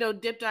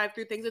dip dive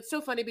through things, it's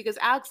so funny because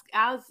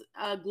as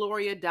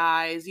Gloria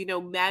dies,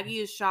 Maggie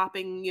is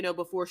shopping,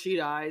 before she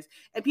dies,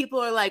 and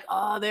people are like,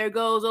 oh, there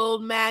goes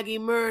old Maggie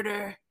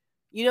murder.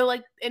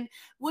 And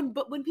when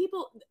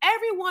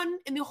everyone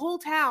in the whole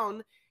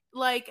town,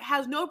 like,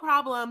 has no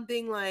problem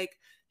being like,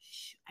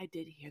 I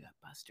did hear that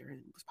Buster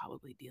was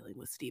probably dealing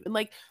with Steve. And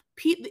like,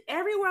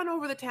 everyone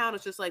over the town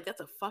is just like,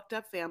 that's a fucked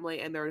up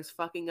family, and they're just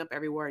fucking up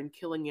everywhere and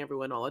killing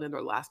everyone all, and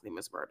their last name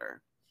is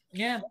murder.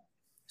 Yeah.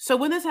 So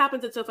when this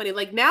happens, it's so funny.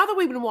 Like, now that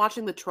we've been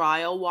watching the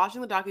trial,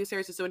 watching the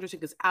docuseries is so interesting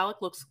because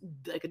Alec looks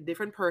like a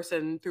different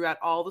person throughout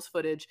all this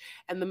footage.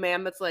 And the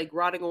man that's like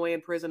rotting away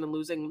in prison and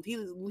losing,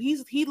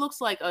 he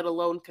looks like an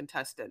alone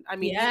contestant. I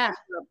mean,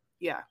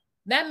 yeah.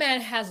 That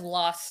man has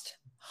lost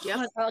Yep.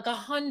 like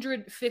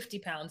 150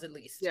 pounds at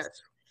least. Yes.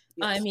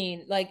 I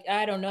mean, like,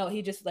 I don't know.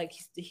 He just like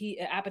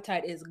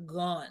appetite is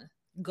gone.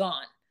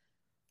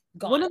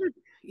 One of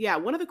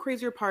the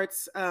crazier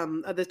parts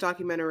of this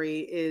documentary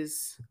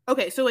is,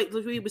 okay, so wait,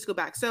 let's go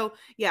back. So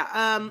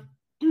let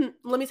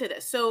me say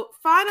this. So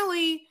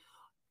finally,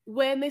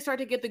 when they start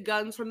to get the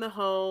guns from the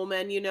home,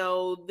 and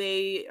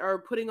they are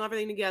putting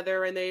everything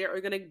together, and they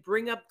are going to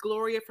bring up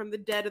Gloria from the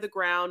dead of the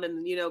ground,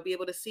 and be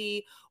able to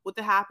see what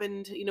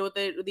happened,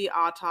 with the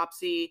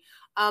autopsy.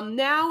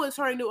 Now it's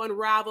starting to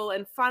unravel,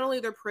 and finally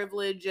their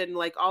privilege and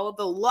like all of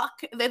the luck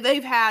that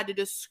they've had to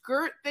just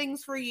skirt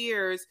things for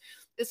years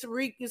is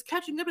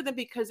catching up to them,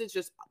 because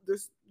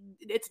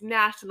it's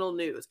national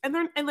news.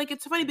 And like,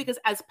 it's funny because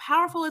as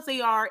powerful as they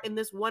are in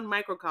this one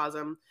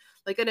microcosm,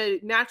 like in a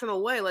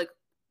national way, like,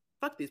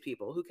 fuck these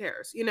people, who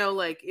cares?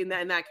 Like in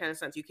that kind of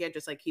sense, you can't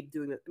just like keep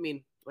doing it. I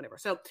mean, whatever.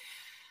 So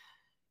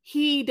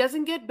he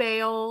doesn't get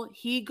bail.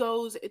 He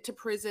goes to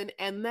prison,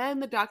 and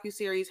then the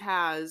docuseries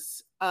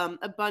has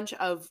a bunch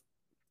of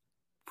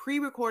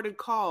pre-recorded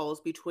calls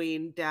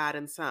between dad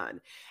and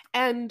son,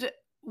 and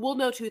we'll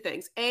know two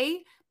things.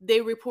 A,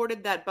 they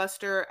reported that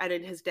Buster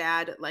and his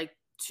dad, like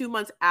 2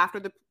 months after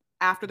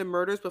the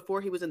murders,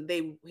 before he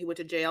went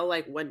to jail,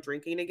 like went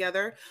drinking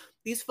together.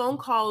 These phone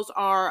calls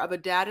are of a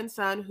dad and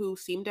son who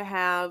seem to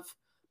have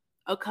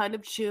a kind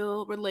of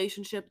chill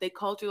relationship. They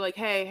called you like,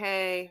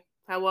 hey,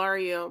 how are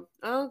you?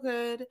 Oh,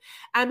 good.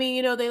 I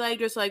mean, they like,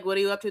 just like, what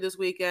are you up to this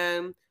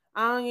weekend?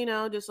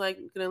 Oh, just like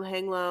gonna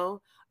hang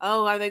low.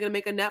 Oh, are they gonna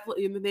make a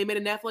Netflix? They made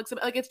a Netflix.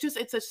 Like,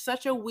 it's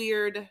such a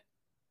weird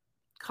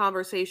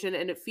conversation,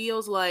 and it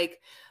feels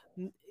like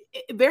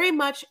very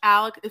much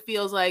Alec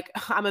feels like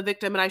I'm a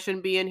victim and I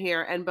shouldn't be in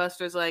here, and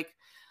Buster's like,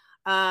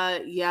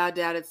 yeah,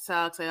 Dad, it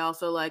sucks. I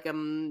also like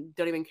don't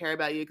even care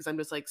about you because I'm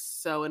just like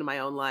so into my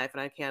own life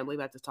and I can't believe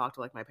I have to talk to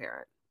like my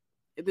parent.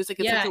 It's like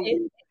it's Yeah, such a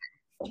weird.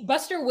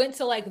 Buster went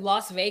to like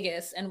Las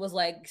Vegas and was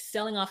like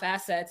selling off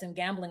assets and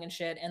gambling and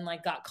shit and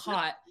like got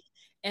caught.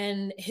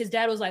 And his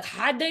dad was like,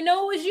 how'd they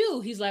know it was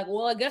you? He's like,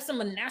 well, I guess I'm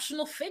a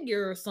national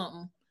figure or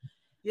something.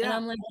 And Yeah.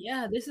 I'm like,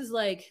 yeah, this is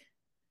like,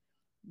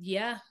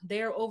 yeah,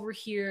 they're over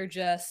here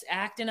just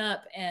acting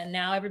up. And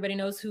now everybody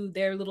knows who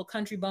their little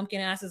country bumpkin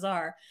asses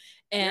are.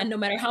 And no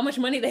matter how much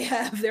money they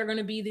have, they're going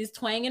to be these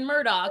twanging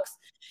Murdaughs.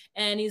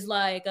 And he's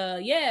like,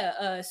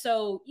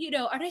 so, you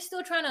know, are they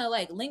still trying to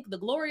like link the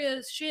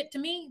Gloria shit to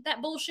me?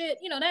 That bullshit,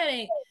 you know, that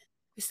ain't,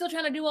 you're still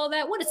trying to do all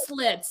that. What did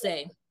Sled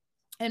say?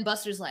 And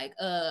Buster's like,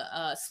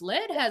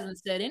 Sled hasn't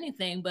said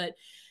anything, but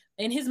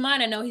in his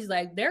mind, I know he's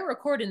like, they're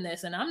recording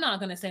this and I'm not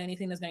going to say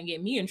anything that's going to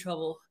get me in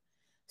trouble.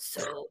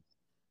 So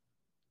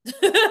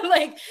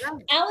like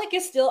Alec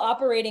is still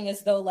operating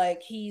as though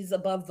like he's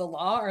above the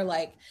law, or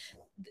like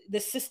the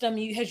system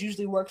has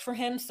usually worked for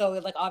him. So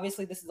like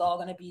obviously this is all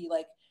going to be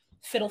like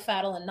fiddle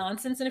faddle and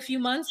nonsense in a few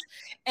months.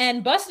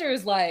 And Buster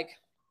is like,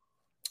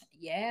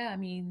 yeah, I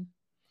mean,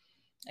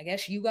 I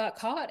guess you got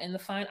caught in the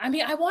fine. I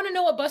mean, I want to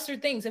know what Buster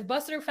thinks. If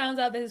Buster finds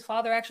out that his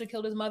father actually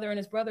killed his mother and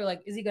his brother,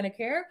 like, is he going to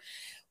care?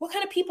 What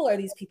kind of people are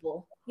these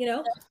people? You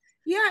know?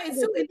 Yeah, it's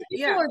so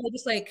people are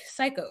just like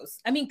psychos.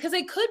 I mean, because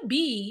they could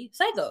be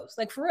psychos,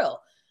 like for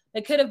real.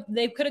 They could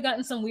have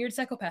gotten some weird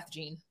psychopath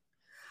gene.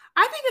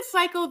 I think it's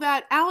psycho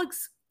that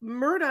Alex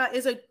Murdaugh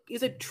is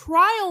a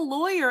trial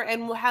lawyer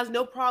and has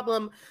no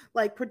problem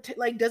like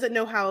doesn't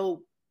know how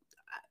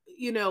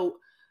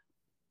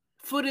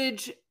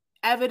footage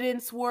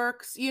evidence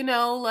works,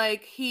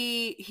 like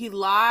he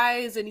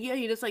lies, and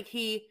he just like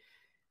he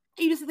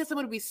just thinks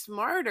someone would be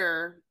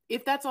smarter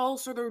if that's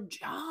also their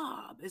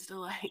job is to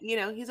like,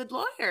 he's a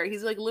lawyer.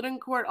 He's like living in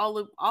court all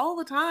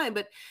the time,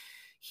 but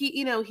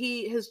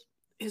his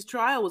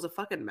trial was a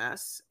fucking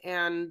mess,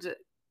 and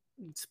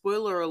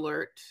spoiler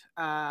alert,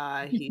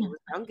 he was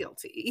found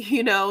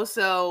guilty,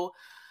 so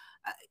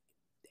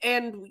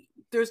and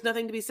there's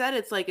nothing to be said.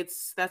 It's like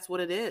that's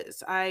what it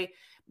is.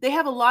 They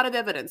have a lot of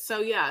evidence. So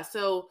yeah,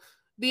 so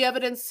the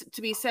evidence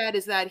to be said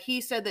is that he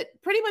said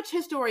that pretty much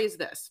his story is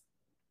this.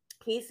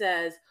 He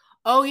says,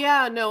 oh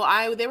yeah,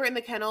 no, they were in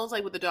the kennels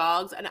like with the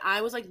dogs, and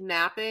I was like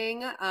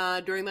napping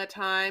during that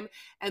time,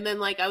 and then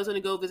like I was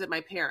gonna go visit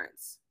my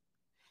parents.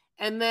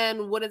 And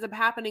then what ends up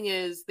happening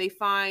is they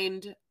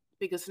find,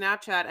 because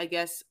Snapchat, I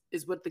guess,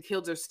 is what the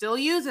kids are still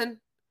using,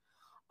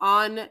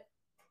 on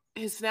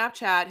his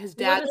Snapchat, his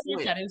dad's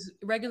voice. Snapchat is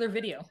regular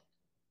video.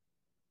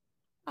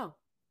 Oh.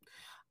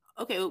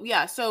 Okay, well,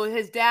 yeah. So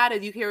his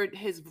dad, you hear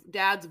his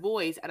dad's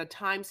voice at a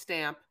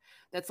timestamp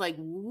that's like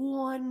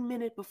 1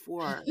 minute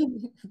before.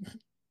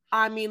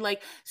 I mean,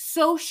 like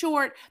so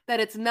short that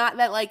it's not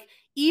that like,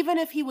 even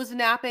if he was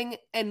napping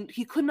and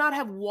he could not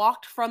have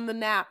walked from the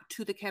nap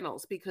to the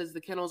kennels because the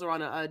kennels are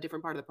on a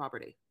different part of the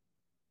property.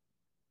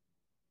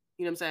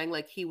 You know what I'm saying?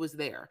 Like he was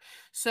there.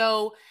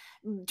 So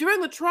during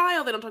the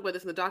trial, they don't talk about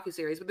this in the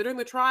docuseries, but during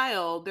the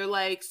trial, they're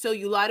like, so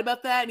you lied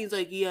about that? And he's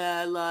like, yeah,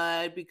 I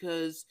lied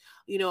because,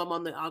 I'm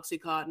on the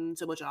Oxycontin,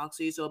 so much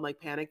Oxy. So I'm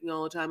like panicking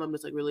all the time. I'm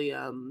just like really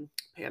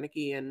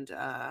panicky and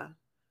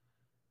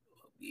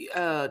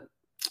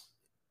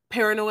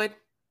paranoid.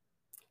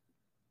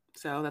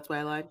 So that's why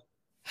I lied.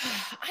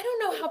 I don't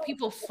know how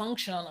people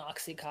function on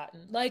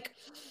Oxycontin. Like,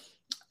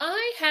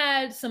 I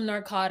had some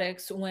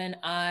narcotics when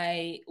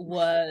I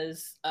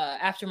was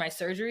after my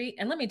surgery,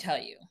 and let me tell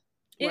you,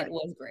 it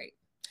was great.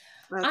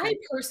 Okay. I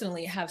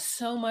personally have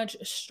so much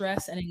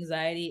stress and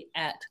anxiety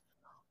at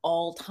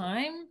all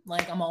time.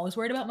 Like, I'm always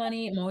worried about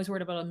money. I'm always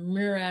worried about a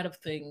myriad of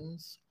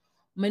things,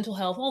 mental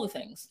health, all the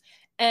things.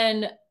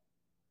 And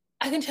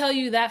I can tell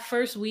you that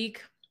first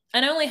week,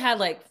 and I only had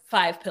like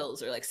 5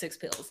 pills or like 6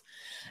 pills.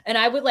 And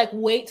I would like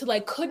wait till I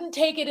couldn't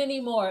take it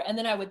anymore. And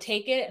then I would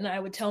take it and I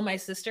would tell my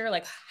sister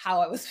like how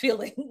I was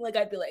feeling. Like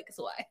I'd be like,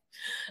 so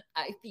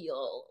I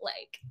feel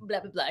like blah,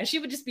 blah, blah. And she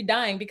would just be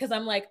dying because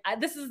I'm like,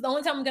 this is the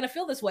only time I'm going to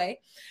feel this way.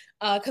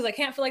 Because I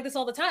can't feel like this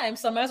all the time.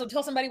 So I might as well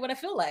tell somebody what I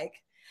feel like.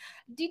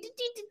 What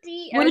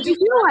did you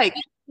feel like?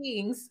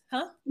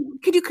 Huh?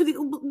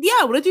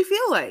 What did you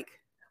feel like?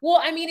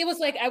 Well, I mean, it was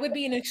like I would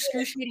be in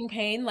excruciating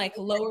pain, like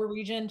lower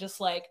region,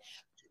 just like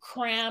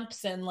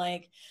cramps and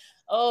like,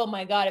 oh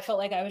my God, it felt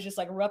like I was just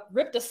like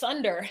ripped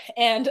asunder.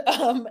 And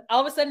all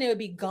of a sudden it would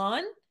be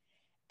gone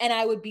and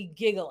I would be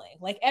giggling.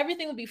 Like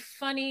everything would be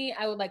funny.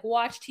 I would like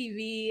watch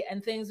TV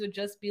and things would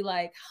just be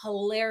like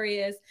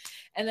hilarious.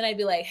 And then I'd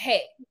be like,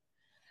 hey,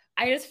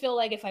 I just feel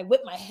like if I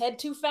whip my head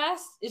too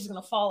fast, it's just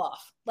gonna fall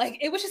off. Like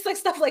it was just like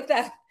stuff like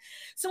that.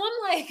 So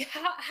I'm like,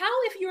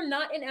 how if you're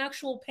not in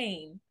actual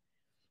pain,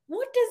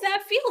 what does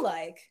that feel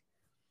like?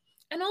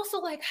 And also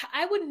like,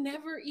 I would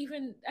never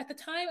even, at the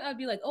time, I'd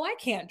be like, oh, I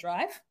can't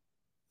drive.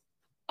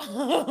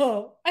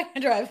 Oh, I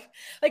can drive.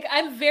 Like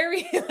I'm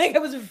very, like I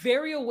was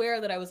very aware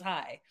that I was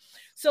high.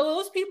 So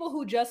those people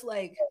who just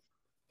like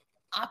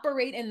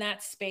operate in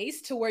that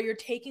space to where you're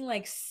taking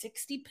like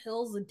 60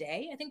 pills a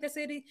day. I think that's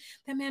it.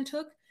 That man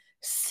took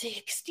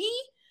 60.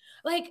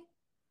 Like,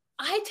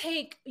 I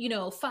take,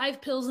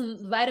 5 pills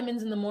and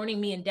vitamins in the morning,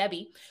 me and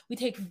Debbie. We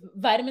take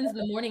vitamins in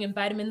the morning and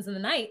vitamins in the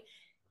night.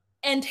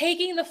 And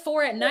taking the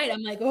 4 at night,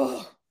 I'm like,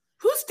 oh.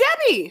 Who's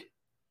Debbie?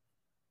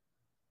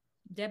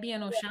 Debbie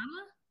and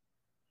Oshama?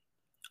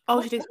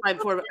 Oh, she takes 5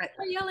 4. Are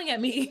yelling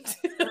at me. You,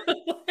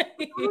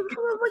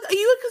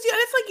 because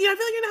it's like, I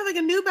feel like you're gonna have like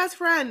a new best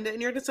friend,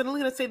 and you're just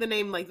suddenly gonna say the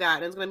name like that,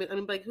 and it's gonna be,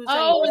 I'm like, who's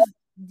saying?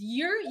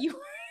 You.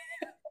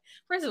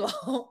 First of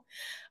all,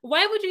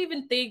 why would you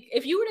even think,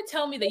 if you were to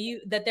tell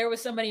me that there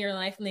was somebody in your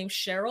life named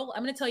Cheryl,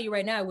 I'm gonna tell you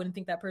right now, I wouldn't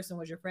think that person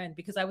was your friend,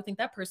 because I would think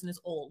that person is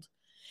old.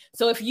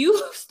 So if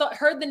you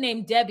heard the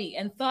name Debbie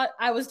and thought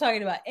I was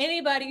talking about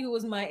anybody who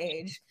was my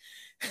age.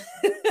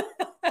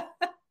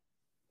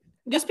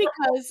 just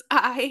because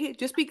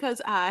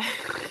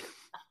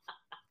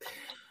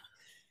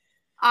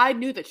I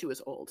knew that she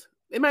was old.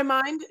 In my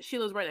mind, she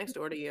lives right next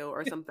door to you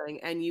or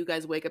something, and you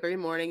guys wake up every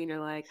morning and you're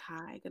like,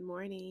 hi, good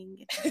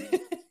morning.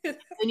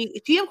 And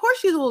of course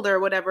she's older or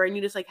whatever, and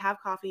you just like have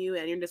coffee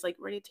and you're just like,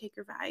 ready to take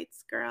your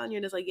vites, girl? And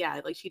you're just like,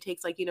 yeah, like she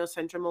takes like,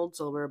 Centrum Old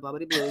Silver, blah,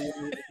 blah, blah,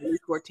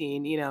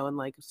 14, and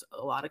like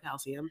a lot of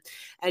calcium.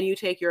 And you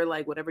take your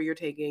like, whatever you're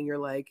taking, you're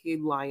like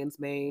lion's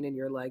mane and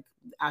you're like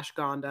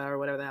ashwagandha or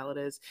whatever the hell it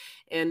is.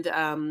 And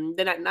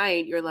then at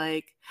night you're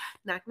like,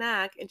 knock,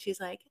 knock. And she's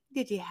like,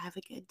 did you have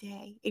a good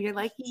day? And you're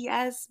like,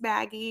 yes,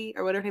 Maggie,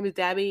 or what her name is,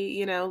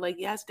 Debbie, like,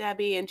 yes,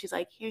 Debbie. And she's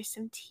like, here's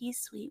some tea,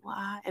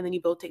 sweetwa. And then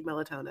you both take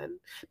melatonin.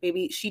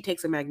 Maybe she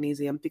takes a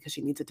magnesium because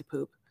she needs it to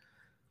poop.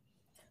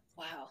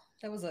 Wow.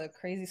 That was a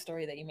crazy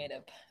story that you made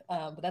up.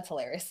 But that's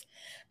hilarious.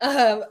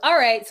 All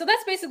right. So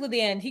that's basically the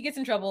end. He gets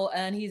in trouble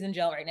and he's in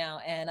jail right now.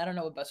 And I don't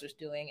know what Buster's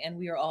doing. And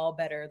we are all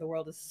better. The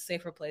world is a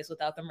safer place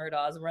without the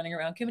Murdaughs running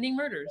around committing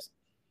murders.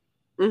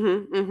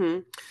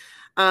 There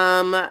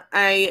are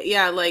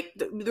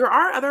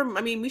other,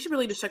 we should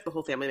really just check the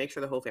whole family, make sure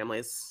the whole family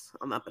is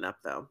on the up and up,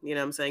 though. You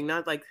know what I'm saying?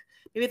 Not like,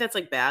 maybe that's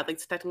like bad, like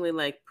it's technically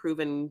like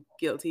proven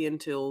guilty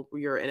until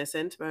you're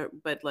innocent,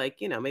 but like,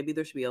 maybe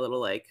there should be a little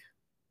like,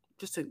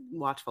 just a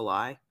watchful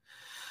eye.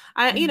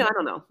 I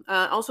don't know.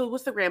 Also,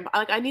 what's the grandpa?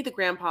 Like, I need the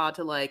grandpa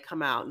to like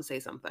come out and say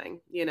something,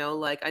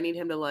 like I need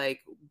him to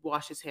like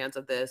wash his hands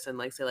of this and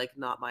like say like,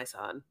 not my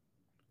son.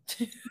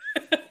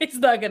 He's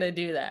not gonna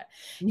do that.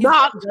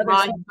 Not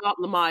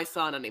my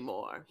son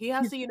anymore. He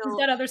has to, He's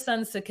got other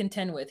sons to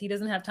contend with. He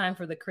doesn't have time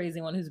for the crazy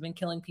one who's been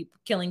killing people,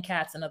 killing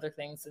cats and other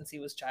things since he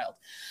was a child.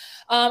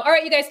 All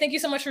right, you guys, thank you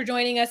so much for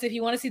joining us. If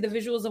you want to see the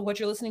visuals of what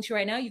you're listening to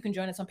right now, you can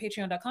join us on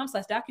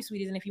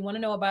patreon.com/DocuSweeties. And if you want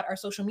to know about our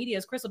social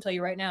medias, Chris will tell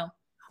you right now.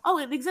 Oh,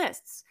 it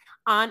exists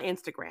on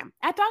Instagram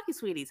at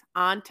DocuSweeties,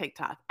 on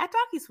TikTok at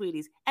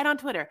DocuSweeties, and on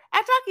Twitter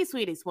at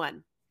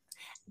DocuSweeties1.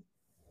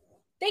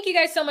 Thank you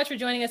guys so much for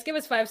joining us. Give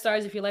us 5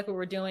 stars if you like what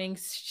we're doing.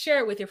 Share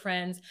it with your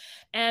friends.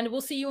 And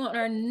we'll see you on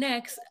our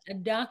next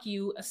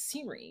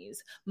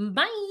docu-series.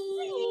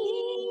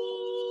 Bye.